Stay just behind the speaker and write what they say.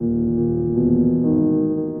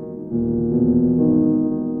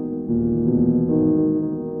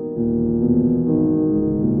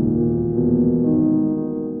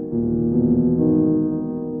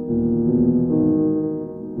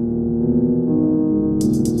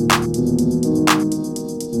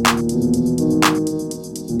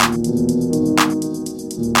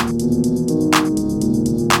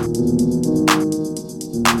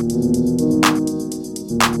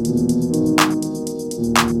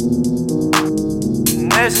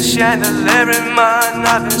There's a chandelier in mine,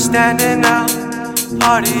 I've been standing out.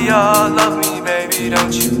 Party, y'all love me, baby,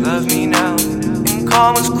 don't you love me now? And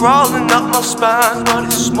karma's crawling up my spine, but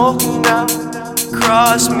it's smoking now.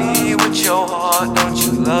 Cross me with your heart, don't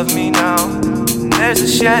you love me now? There's a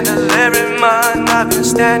chandelier in mine, I've been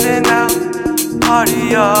standing out. Party,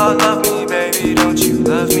 y'all love me, baby, don't you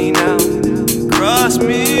love me now? Cross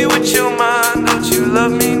me with your mind, don't you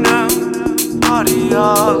love me now? Party,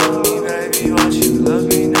 y'all love me, baby, won't you love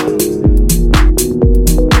me now?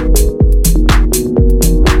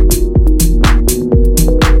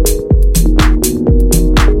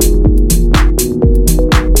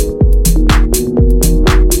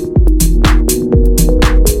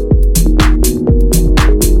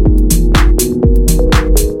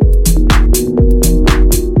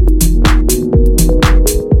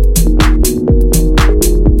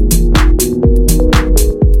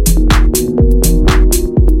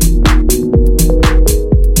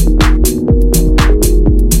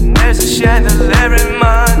 Chandelier in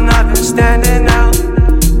mine, I've been standing out.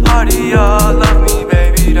 Party, y'all love me,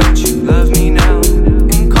 baby, don't you love me now?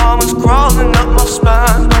 And karma's crawling up my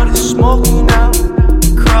spine, but it's smoking now.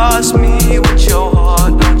 Cross me with your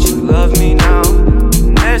heart, don't you love me now?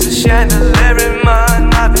 There's a chandelier in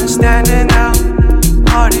mine, I've been standing out.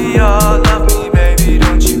 Party, y'all love me, baby,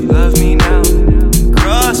 don't you love me now?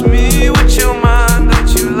 Cross me with your mind, don't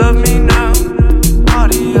you love me now?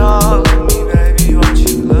 Party, y'all love me, baby, won't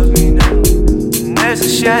you love me now? There's a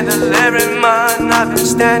chandelier in mine, I've been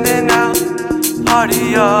standing out.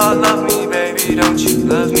 Party, y'all love me, baby, don't you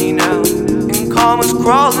love me now? And karma's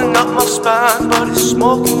crawling up my spine, but it's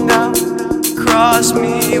smoking now. Cross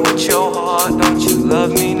me with your heart, don't you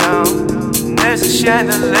love me now? There's a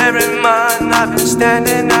chandelier in mine, I've been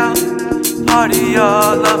standing out. Party,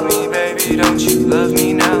 y'all love me, baby, don't you love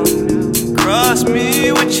me now? Cross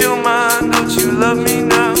me with your mind, don't you love me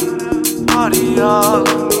now? Party, y'all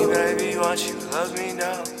love me, baby, won't you love me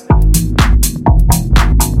now?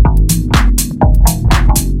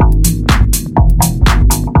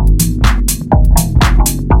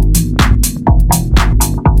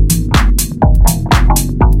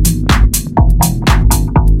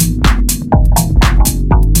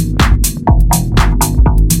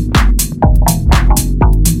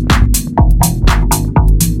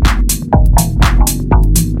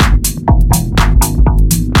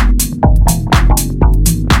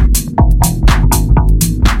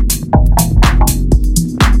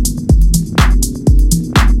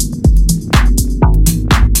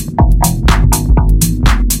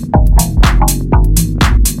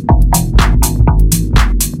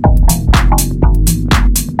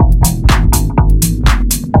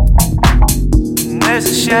 There's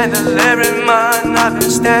a chandelier in mine, I've been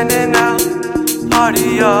standing out.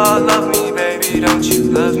 Party, y'all love me, baby, don't you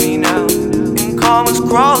love me now? And karma's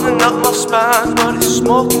crawling up my spine, but it's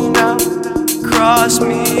smoking now. Cross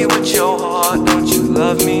me with your heart, don't you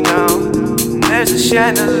love me now? There's a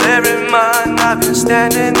chandelier in mine, I've been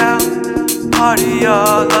standing out. Party,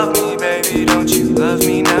 y'all love me, baby, don't you love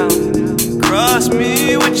me now? Cross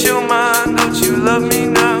me with your mind, don't you love me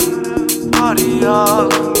now? Party, y'all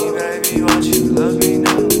love me, baby, won't you love me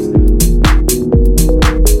now?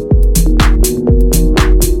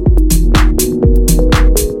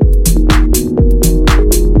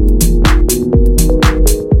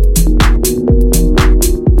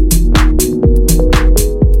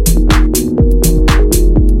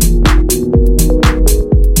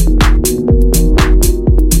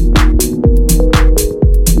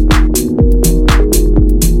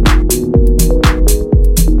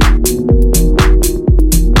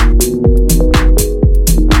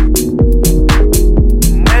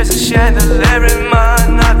 Chandelier in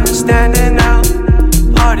mine, I've been standing out.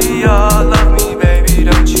 Party, y'all love me, baby,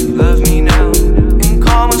 don't you love me now? And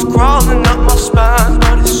karma's crawling up my spine,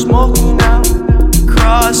 but it's smoking now.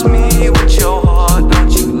 Cross me with your heart,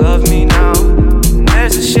 don't you love me now?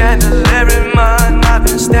 There's a chandelier in mine, I've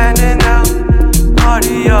been standing out.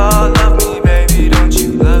 Party, y'all love me, baby, don't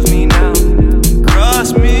you love me now?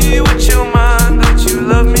 Cross me with your mind, don't you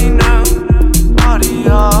love me now? Party,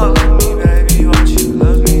 y'all love me, baby, won't you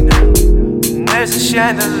love me now? There's a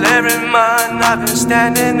chandelier in mine, I've been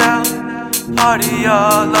standing out. Party,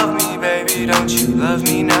 y'all love me, baby, don't you love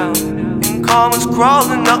me now? And karma's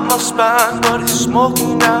crawling up my spine, but it's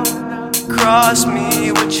smoking now. Cross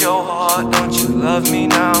me with your heart, don't you love me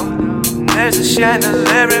now? There's a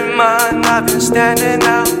chandelier in mine, I've been standing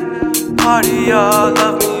out. Party, y'all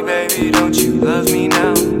love me, baby, don't you love me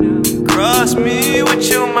now? Cross me with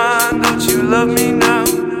your mind, don't you love me now?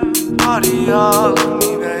 Party, y'all love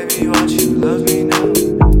me, baby, won't you love me now?